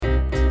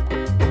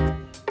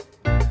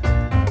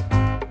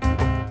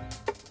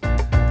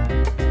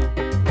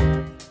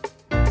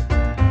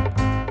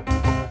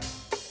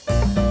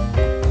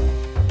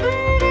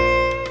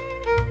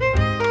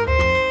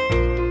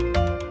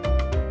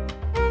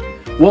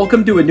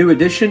Welcome to a new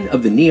edition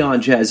of the Neon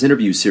Jazz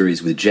interview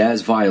series with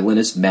jazz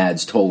violinist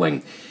Mads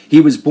Tolling. He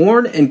was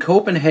born in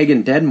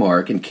Copenhagen,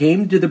 Denmark, and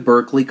came to the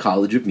Berklee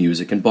College of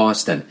Music in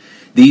Boston.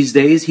 These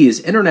days, he is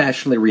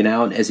internationally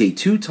renowned as a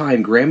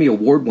two-time Grammy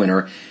Award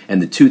winner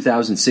and the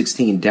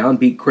 2016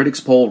 Downbeat Critics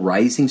Poll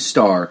Rising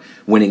Star,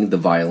 winning the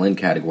violin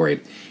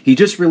category. He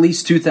just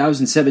released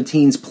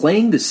 2017's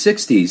Playing the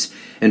 60s,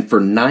 and for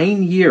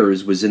 9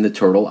 years was in the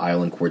Turtle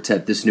Island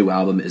Quartet. This new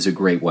album is a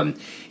great one.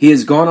 He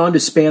has gone on to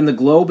span the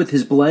globe with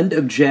his blend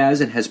of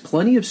jazz and has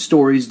plenty of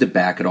stories to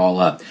back it all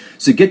up.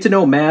 So get to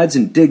know Mads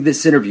and dig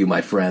this interview, my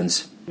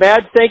friends.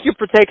 Mads, thank you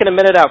for taking a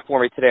minute out for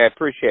me today. I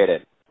appreciate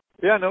it.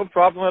 Yeah, no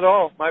problem at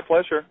all. My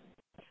pleasure.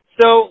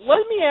 So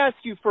let me ask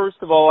you, first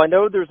of all, I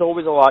know there's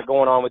always a lot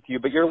going on with you,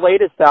 but your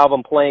latest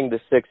album, Playing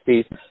the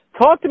 60s,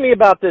 talk to me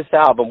about this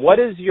album. What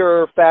is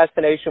your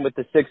fascination with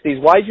the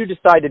 60s? Why did you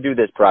decide to do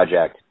this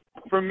project?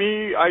 For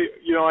me,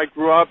 I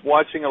grew up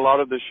watching a lot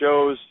of the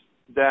shows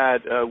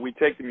that we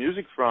take the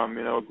music from.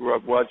 Grew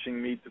up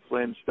watching Meet the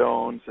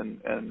Flintstones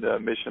and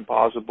Mission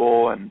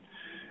Impossible, and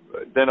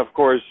then, of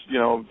course,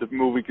 the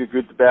movie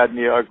Good, the Bad, and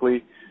the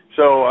Ugly.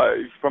 So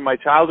from my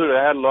childhood,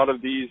 I had a lot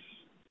of these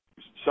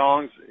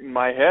songs in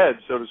my head,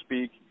 so to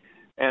speak.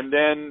 And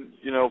then,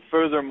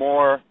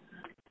 furthermore,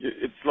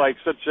 it's like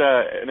such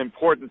an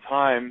important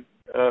time,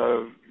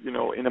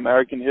 in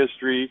American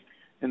history,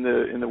 in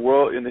the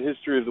world, in the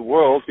history of the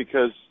world,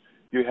 because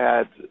you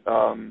had,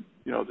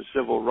 the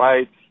civil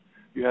rights,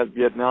 you had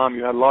Vietnam,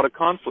 you had a lot of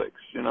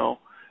conflicts,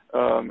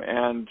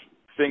 and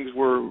things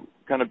were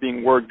kind of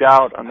being worked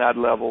out on that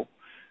level,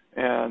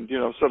 and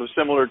sort of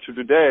similar to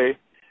today.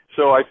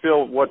 So I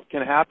feel what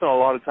can happen a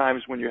lot of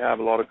times when you have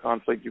a lot of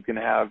conflict, you can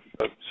have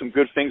some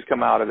good things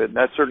come out of it. And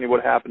that's certainly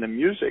what happened in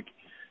music,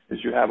 is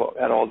you had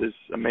all this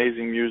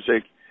amazing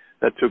music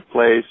that took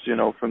place,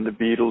 from the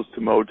Beatles to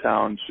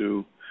Motown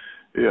to,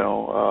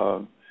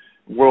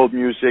 world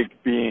music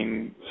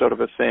being sort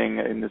of a thing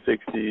in the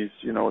 60s,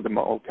 them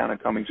all kind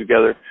of coming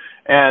together.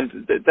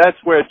 And that's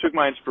where it took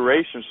my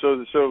inspiration.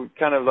 So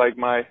kind of like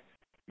my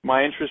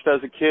interest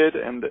as a kid,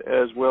 and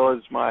as well as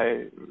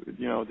my,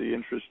 the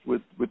interest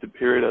with the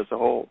period as a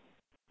whole.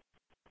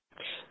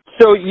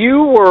 So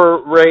you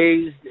were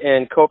raised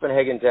in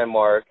Copenhagen,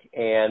 Denmark,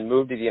 and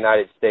moved to the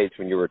United States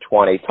when you were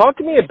 20. Talk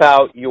to me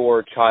about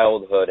your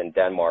childhood in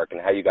Denmark and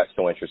how you got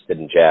so interested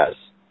in jazz.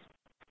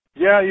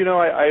 Yeah,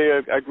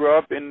 I grew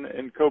up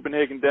in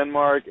Copenhagen,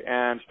 Denmark,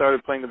 and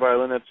started playing the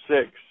violin at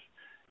 6.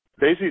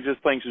 Basically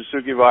just playing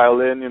Suzuki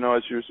violin,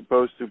 as you're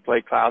supposed to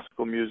play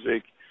classical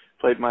music.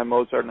 Played my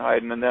Mozart and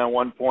Haydn, and then at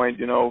one point,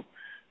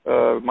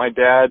 my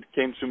dad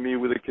came to me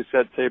with a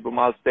cassette tape of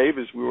Miles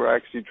Davis. We were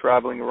actually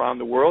traveling around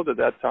the world at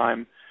that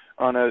time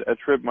on a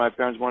trip. My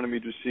parents wanted me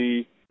to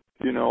see,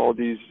 all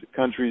these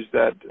countries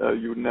that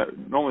you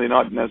would normally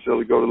not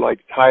necessarily go to, like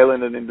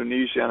Thailand and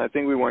Indonesia. And I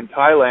think we were in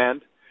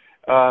Thailand,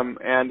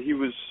 and he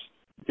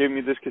gave me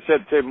this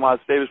cassette tape of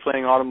Miles Davis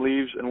playing Autumn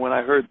Leaves. And when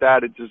I heard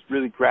that, it just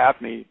really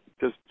grabbed me.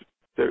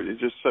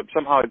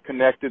 Somehow it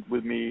connected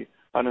with me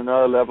on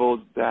another level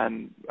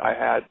than I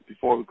had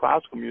before with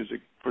classical music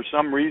for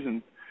some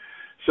reason.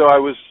 So I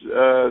was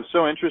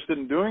so interested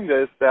in doing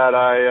this that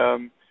I,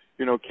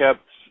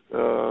 kept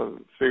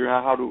figuring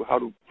out how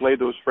to play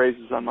those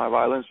phrases on my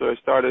violin. So I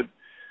started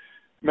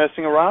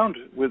messing around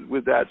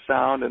with that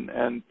sound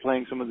and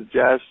playing some of the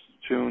jazz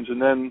tunes.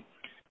 And then,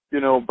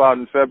 about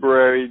in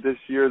February this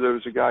year, there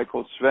was a guy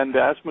called Sven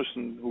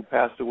Dasmussen who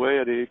passed away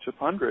at the age of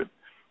 100.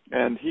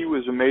 And he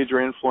was a major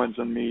influence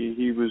on me.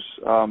 He was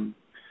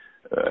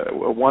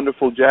a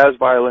wonderful jazz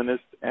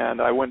violinist,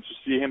 and I went to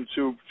see him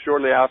too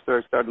shortly after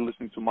I started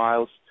listening to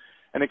Miles,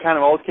 and it kind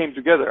of all came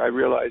together. I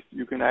realized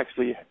you can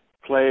actually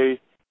play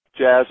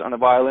jazz on a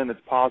violin, it's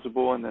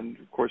possible. And then,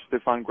 of course,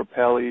 Stefan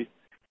Grappelli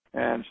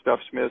and Stuff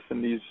Smith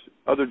and these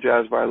other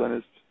jazz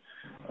violinist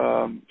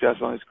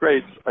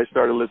greats I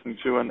started listening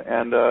to,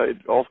 and it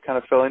all kind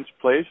of fell into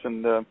place,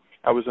 and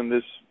I was on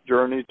this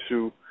journey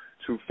to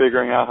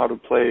figuring out how to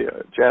play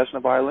jazz on a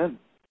violin.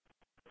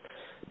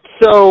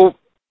 So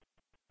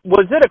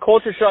was it a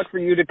culture shock for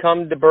you to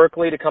come to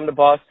Berklee, to come to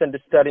Boston to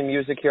study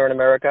music here in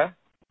America?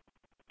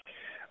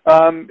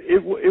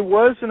 It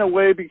was in a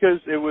way, because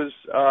it was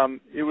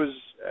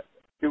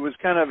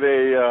kind of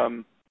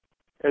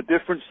a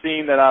different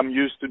scene that I'm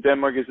used to.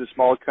 Denmark is a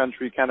small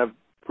country, kind of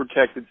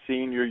protected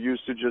scene. You're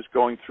used to just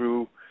going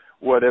through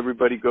what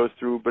everybody goes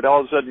through, but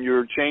all of a sudden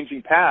you're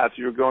changing paths.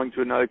 You're going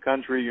to another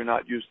country. You're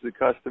not used to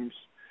the customs.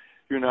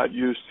 You're not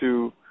used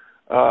to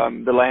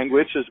the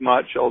language as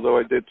much, although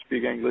I did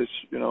speak English,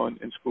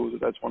 in school, so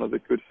that's one of the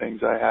good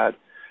things I had.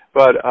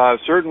 But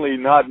certainly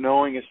not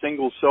knowing a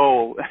single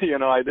soul,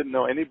 I didn't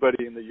know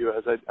anybody in the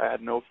U.S. I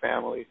had no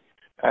family.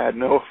 I had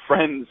no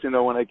friends,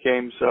 when I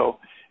came, so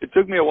it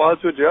took me a while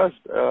to adjust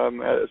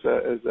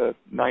as a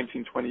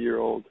 19,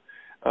 20-year-old.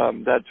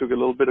 That took a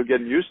little bit of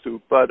getting used to,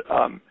 but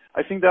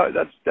I think that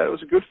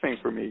was a good thing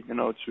for me,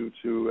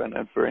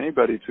 and for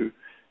anybody to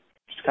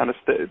just kind of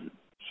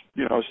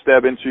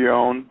step into your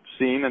own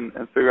scene and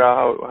figure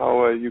out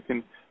how you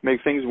can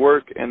make things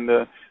work. And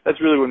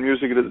that's really what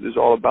music is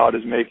all about,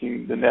 is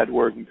making the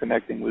network and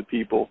connecting with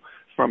people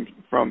from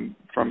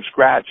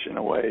scratch in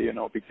a way,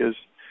 because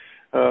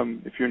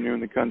if you're new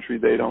in the country,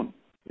 they don't,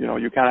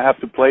 you kind of have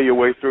to play your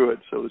way through it,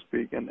 so to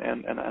speak, and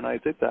I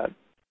did that.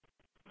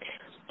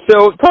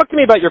 So talk to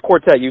me about your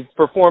quartet. You've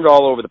performed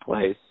all over the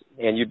place,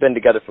 and you've been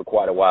together for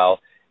quite a while.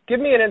 Give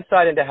me an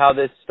insight into how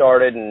this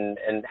started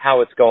and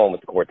how it's going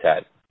with the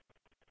quartet.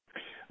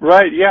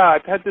 Right, yeah,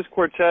 I've had this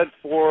quartet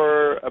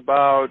for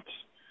about,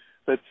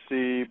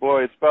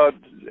 it's about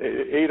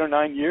 8 or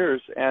 9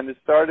 years, and it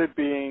started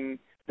being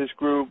this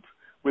group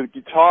with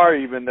guitar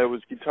even. There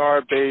was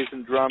guitar, bass,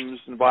 and drums,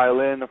 and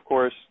violin, of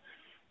course,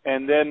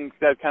 and then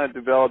that kind of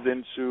developed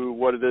into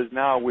what it is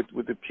now with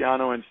the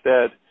piano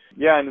instead.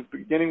 Yeah, in the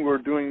beginning we were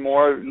doing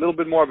a little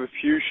bit more of a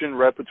fusion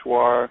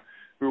repertoire.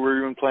 We were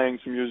even playing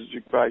some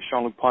music by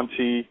Jean-Luc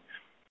Ponty,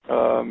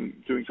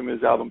 doing some of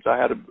his albums. I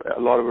had a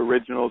lot of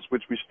originals,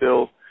 which we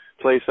still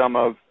play some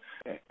of.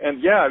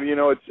 And yeah,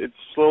 it's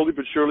slowly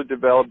but surely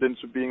developed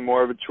into being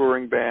more of a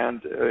touring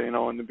band.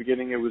 In the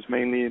beginning it was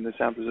mainly in the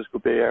San Francisco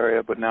Bay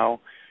Area, but now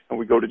when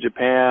we go to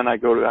Japan, I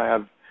go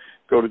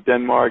to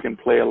Denmark and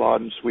play a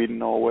lot in Sweden,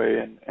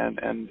 Norway,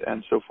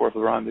 and so forth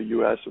around the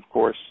U.S., of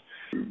course.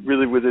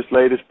 Really, with this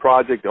latest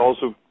project,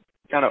 also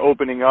kind of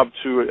opening up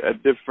to a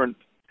different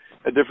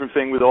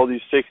thing with all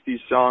these 60s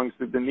songs.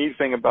 The neat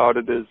thing about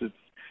it is it's,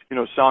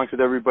 songs that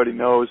everybody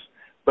knows,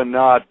 but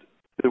not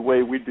the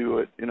way we do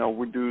it.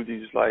 We do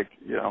these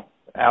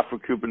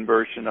Afro-Cuban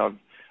version of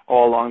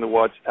All Along the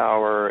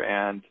Watchtower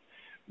and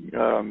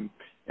kind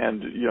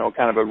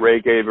of a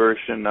reggae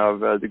version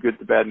of The Good,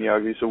 the Bad, and the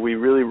Ugly. So we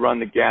really run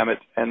the gamut,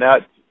 and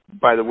that,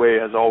 by the way,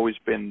 has always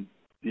been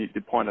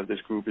the point of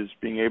this group, is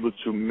being able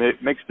to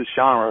mix the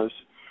genres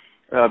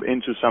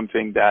into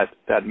something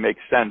that makes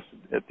sense.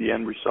 At the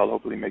end result,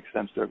 hopefully makes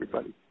sense to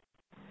everybody.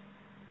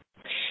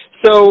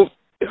 So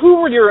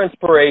who were your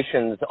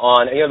inspirations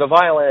on, the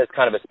violin is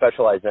kind of a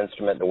specialized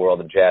instrument in the world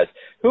of jazz.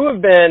 Who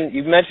have been,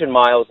 you've mentioned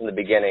Miles in the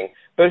beginning,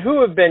 but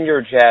who have been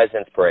your jazz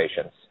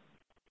inspirations?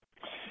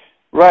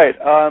 Right.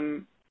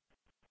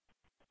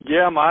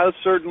 Miles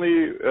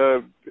certainly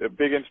a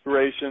big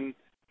inspiration.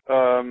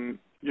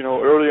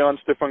 Early on,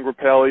 Stefan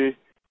Grappelli.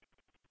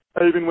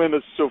 I even went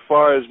so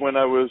far as when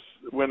I was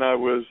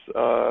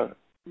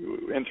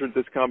entered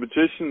this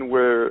competition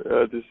where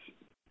this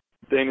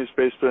Danish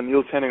bass player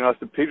Niels Henning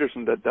Ørsted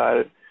Petersen, that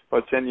died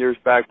about 10 years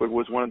back, but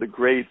was one of the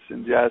greats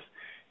in jazz.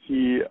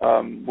 He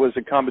was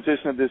a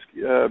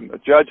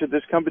judge at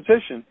this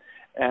competition,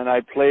 and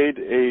I played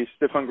a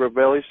Stefan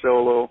Grappelli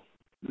solo,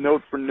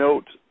 note for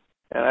note,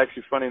 and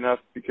actually funny enough,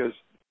 because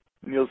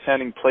Niels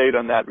Henning played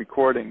on that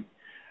recording.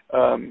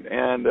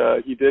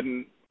 He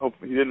didn't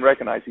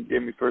recognize. He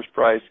gave me first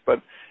prize,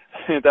 but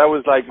that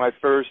was like my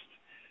first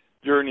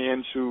journey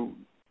into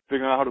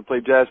figuring out how to play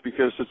jazz,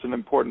 because it's an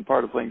important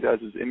part of playing jazz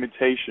is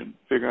imitation,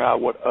 figuring out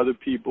what other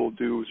people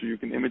do so you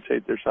can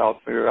imitate their style,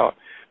 figure out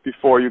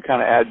before you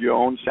kind of add your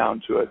own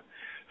sound to it.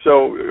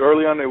 So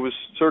early on, it was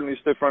certainly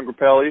Stefan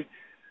Grappelli,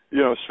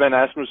 Sven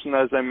Asmussen,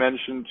 as I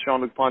mentioned,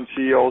 Jean-Luc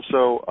Ponty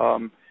also,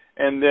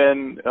 and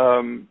then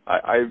I'm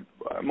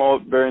all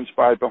very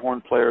inspired by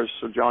horn players.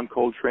 So John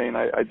Coltrane,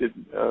 I did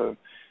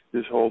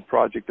this whole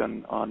project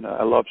on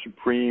I Love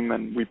Supreme,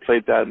 and we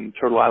played that in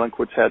Turtle Island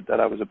Quartet that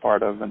I was a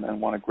part of,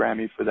 and won a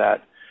Grammy for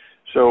that.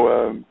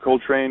 So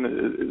Coltrane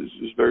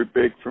is very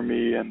big for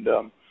me, and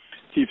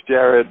Keith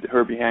Jarrett,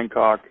 Herbie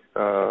Hancock,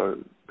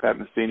 Pat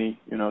Metheny,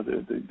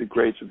 the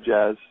greats of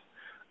jazz.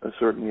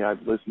 Certainly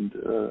I've listened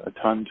a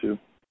ton to.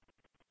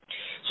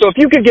 So if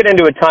you could get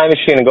into a time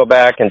machine and go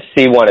back and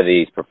see one of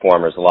these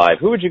performers live,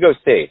 who would you go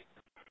see?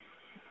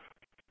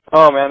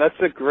 Oh, man, that's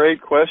a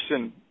great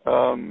question.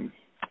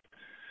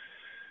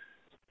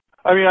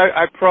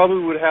 I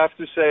probably would have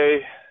to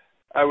say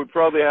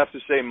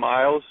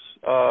Miles.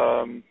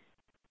 That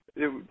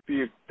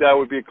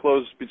would be a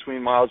close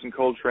between Miles and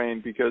Coltrane,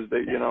 because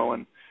they,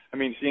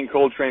 seeing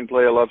Coltrane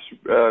play a Love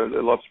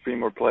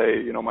Supreme or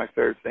play, My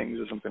Favorite Things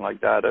or something like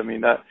that.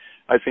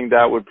 I think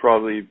that would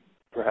probably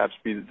perhaps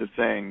be the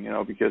thing,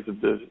 because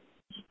of the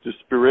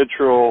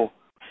spiritual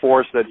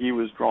force that he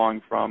was drawing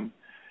from,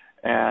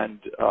 and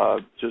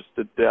just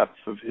the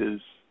depth of his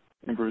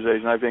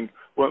improvisation. I think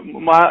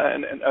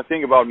I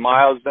think about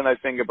Miles, then I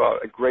think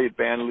about a great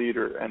band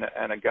leader and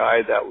a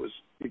guy that was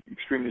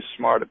extremely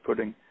smart at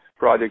putting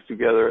projects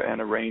together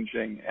and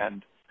arranging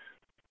and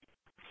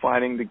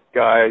finding the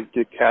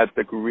cats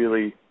that could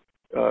really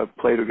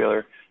play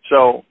together.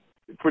 So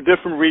for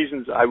different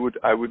reasons, I would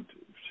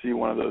see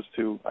one of those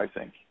two, I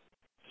think.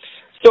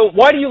 So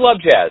why do you love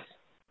jazz?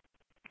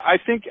 I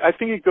think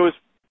it goes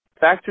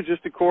back to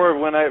just the core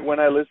of when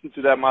I listened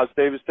to that Miles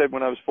Davis tape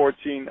when I was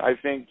 14. I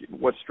think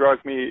what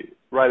struck me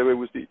right away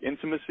was the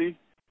intimacy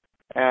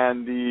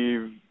and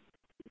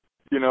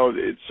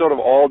it's sort of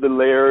all the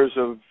layers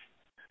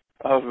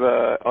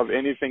of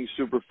anything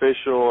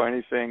superficial or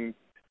anything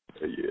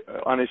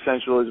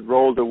unessential is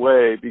rolled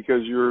away,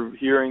 because you're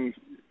hearing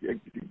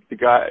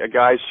a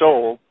guy's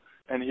soul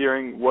and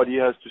hearing what he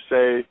has to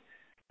say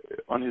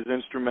on his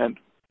instrument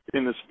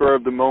in the spur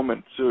of the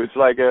moment. So it's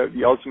like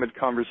the ultimate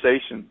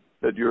conversation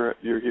that you're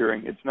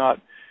hearing.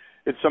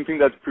 It's something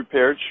that's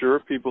prepared. Sure,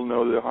 people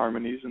know the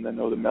harmonies and they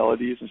know the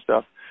melodies and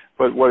stuff,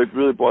 but what it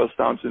really boils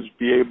down to is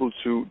be able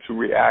to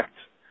react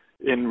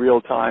in real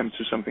time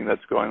to something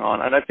that's going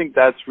on. And I think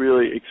that's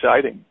really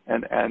exciting.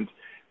 And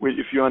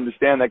if you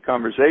understand that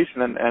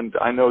conversation, and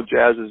I know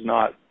jazz is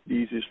not the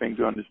easiest thing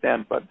to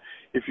understand, but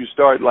if you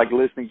start like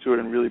listening to it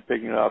and really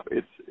picking it up,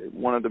 it's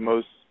one of the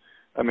most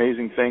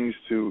amazing things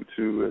to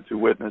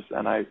witness,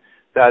 and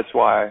that's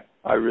why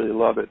I really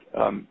love it.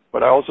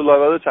 But I also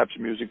love other types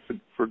of music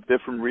for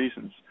different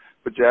reasons,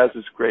 but jazz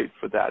is great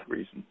for that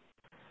reason.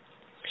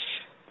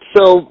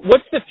 So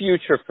what's the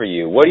future for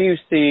you? What do you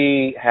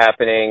see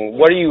happening?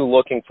 What are you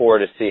looking forward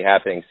to see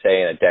happening,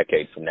 say, in a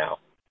decade from now?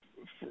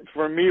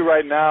 For me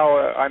right now,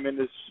 I'm in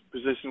this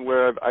position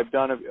where I've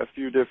done a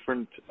few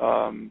different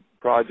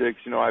projects.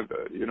 I've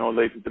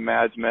lately the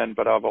Madsmen,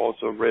 but I've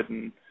also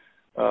written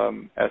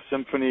a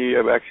symphony,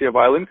 actually a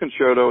violin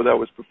concerto that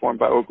was performed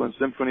by Oakland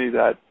Symphony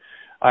that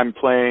I'm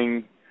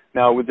playing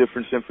now with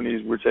different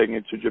symphonies. We're taking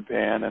it to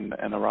Japan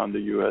and around the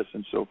U.S.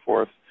 and so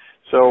forth.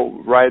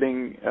 So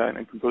writing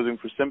and composing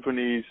for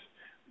symphonies,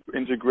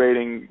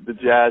 integrating the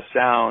jazz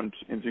sound,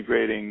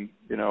 integrating,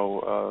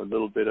 a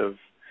little bit of,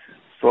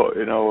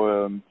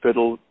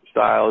 fiddle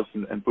styles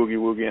and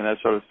boogie-woogie and that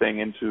sort of thing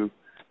into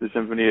the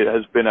symphony. It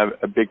has been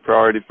a big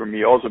priority for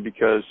me also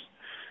because,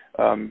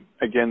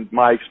 again,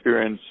 my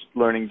experience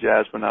learning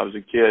jazz when I was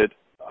a kid,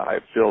 I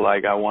feel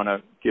like I want to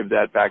give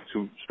that back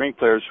to string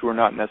players who are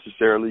not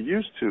necessarily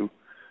used to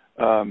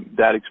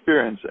that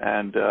experience.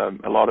 And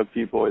a lot of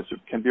people, it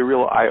can be a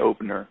real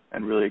eye-opener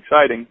and really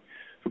exciting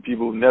for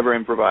people who've never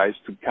improvised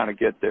to kind of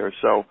get there.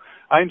 So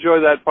I enjoy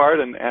that part,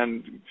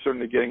 and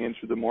certainly getting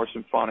into the more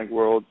symphonic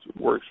world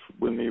works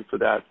with me for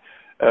that.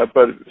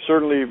 But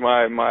certainly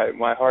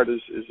my heart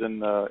is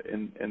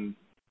in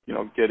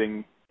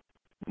getting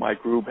my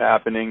group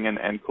happening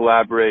and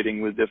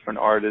collaborating with different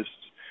artists.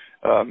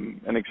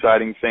 An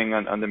exciting thing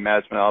on the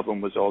Madsmen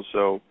album was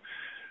also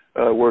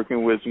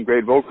working with some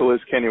great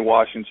vocalists, Kenny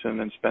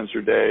Washington and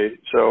Spencer Day.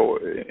 So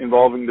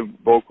involving the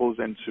vocals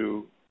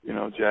into,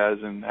 jazz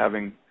and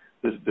having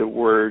the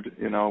word,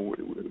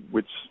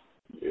 which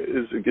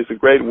is a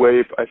great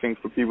way, I think,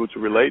 for people to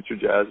relate to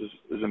jazz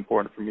is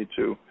important for me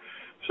too.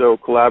 So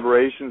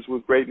collaborations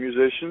with great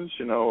musicians,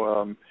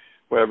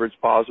 wherever it's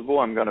possible.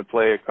 I'm going to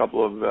play a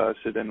couple of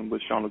sit-in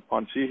with Jean-Luc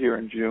Ponty here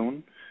in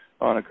June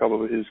on a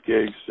couple of his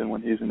gigs and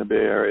when he's in the Bay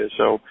Area.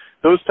 So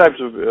those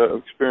types of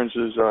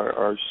experiences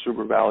are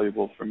super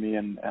valuable for me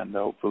and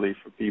hopefully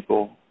for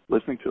people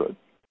listening to it.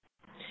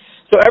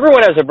 So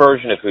everyone has a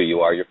version of who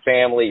you are, your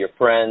family, your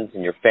friends,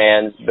 and your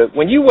fans. But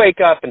when you wake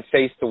up and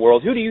face the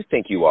world, who do you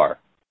think you are?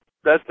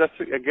 That's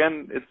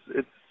again,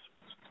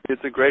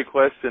 it's a great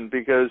question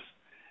because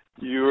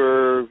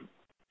you're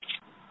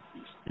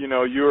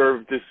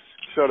this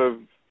sort of,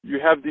 you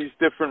have these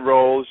different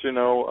roles,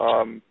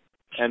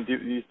 and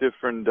these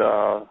different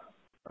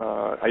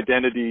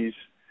identities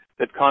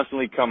that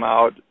constantly come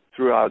out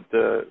throughout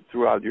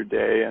your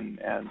day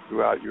and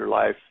throughout your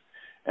life.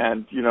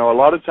 And a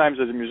lot of times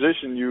as a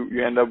musician,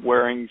 you end up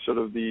wearing sort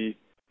of the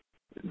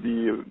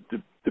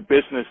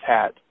business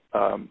hat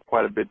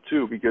quite a bit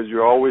too, because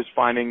you're always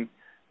finding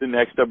the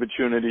next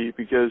opportunity.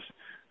 Because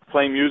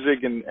playing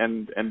music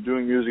and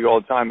doing music all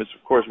the time is,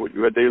 of course, what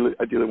you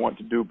ideally want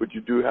to do, but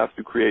you do have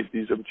to create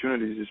these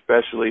opportunities,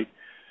 especially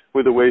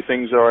with the way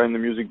things are in the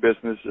music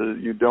business.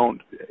 You don't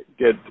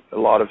get a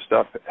lot of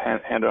stuff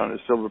handed on a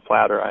silver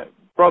platter.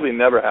 Probably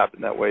never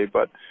happened that way,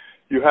 but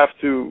you have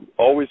to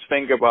always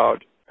think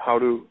about how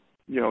to,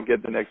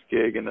 get the next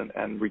gig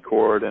and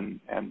record and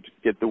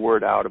get the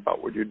word out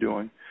about what you're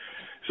doing.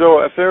 So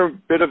a fair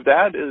bit of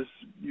that is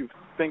you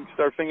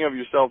start thinking of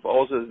yourself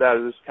also as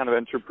this kind of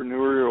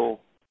entrepreneurial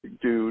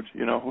dude,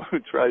 who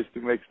tries to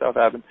make stuff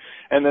happen.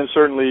 And then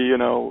certainly,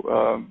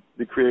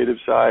 the creative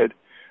side.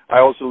 I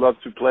also love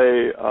to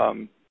play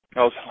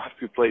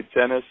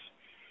tennis.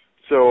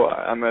 So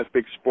I'm a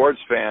big sports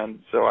fan.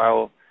 So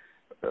I'll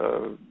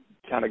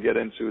kind of get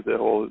into the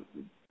whole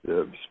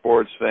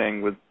sports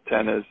thing with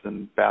tennis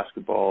and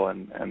basketball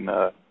and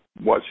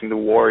watching the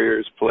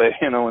Warriors play,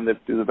 when they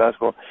do the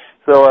basketball.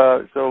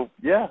 So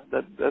yeah,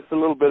 that's a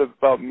little bit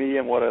about me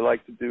and what I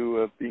like to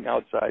do, being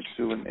outside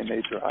too, and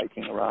nature,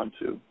 hiking around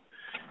too,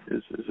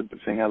 is a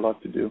big thing I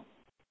love to do.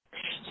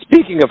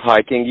 Speaking of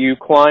hiking, you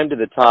climbed to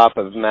the top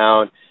of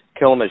Mount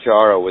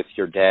Kilimanjaro with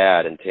your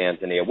dad in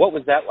Tanzania. What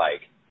was that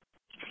like?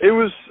 It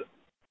was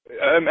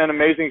an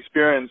amazing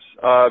experience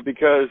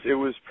because it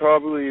was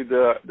probably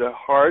the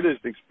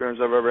hardest experience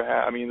I've ever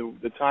had. I mean,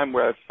 the time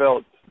where I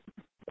felt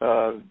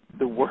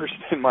the worst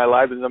in my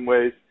life in some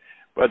ways,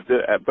 but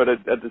at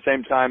the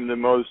same time the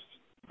most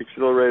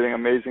exhilarating,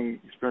 amazing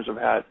experience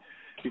I've had,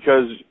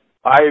 because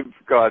I've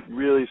got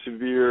really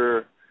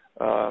severe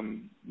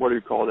what do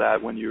you call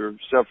that, when you're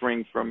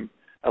suffering from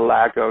a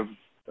lack of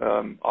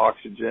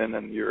oxygen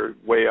and you're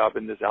way up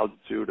in this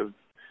altitude of,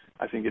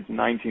 I think it's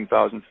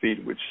 19,000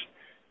 feet, which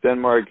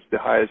Denmark, the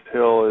highest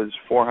hill is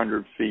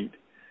 400 feet.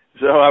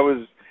 So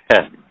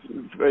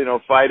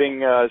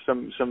fighting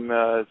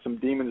some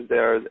demons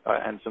there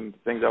and some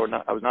things I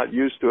was not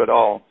used to at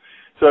all.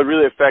 So it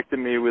really affected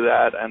me with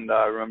that. And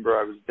I remember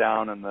I was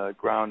down on the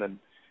ground and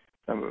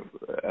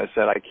I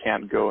said, I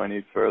can't go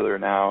any further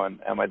now. And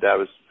my dad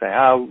was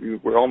saying,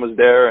 we're almost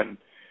there. And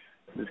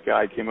this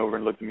guy came over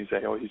and looked at me and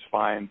said, oh, he's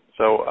fine.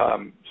 So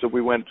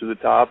we went to the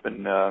top,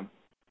 and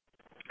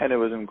it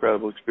was an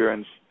incredible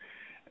experience.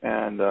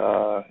 And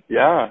boy,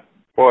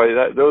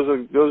 those are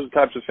the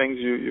types of things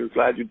you're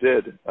glad you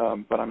did.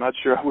 But I'm not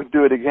sure I would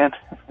do it again.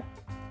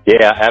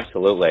 Yeah,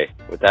 absolutely,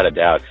 without a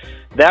doubt.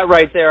 That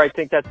right there, I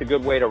think that's a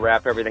good way to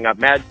wrap everything up.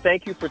 Mads,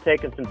 thank you for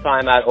taking some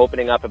time out,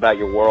 opening up about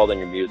your world and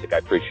your music. I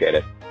appreciate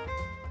it.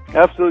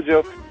 Absolutely,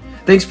 Joe.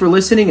 Thanks for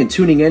listening and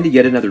tuning in to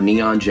yet another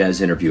Neon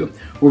Jazz interview,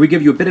 where we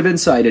give you a bit of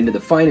insight into the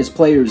finest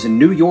players in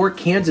New York,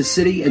 Kansas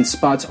City, and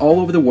spots all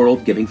over the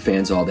world, giving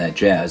fans all that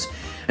jazz.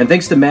 And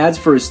thanks to Mads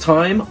for his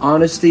time,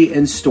 honesty,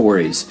 and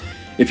stories.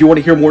 If you want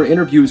to hear more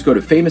interviews, go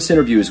to Famous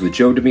Interviews with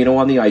Joe Domino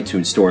on the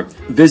iTunes Store.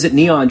 Visit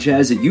Neon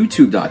Jazz at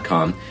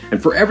YouTube.com.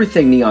 And for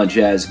everything Neon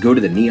Jazz, go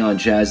to the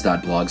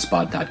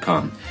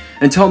neonjazz.blogspot.com.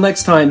 Until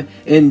next time,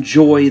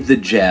 enjoy the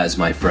jazz,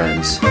 my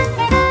friends.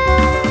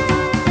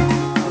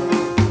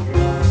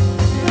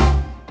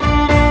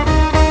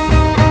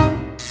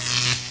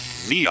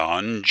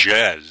 Neon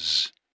Jazz.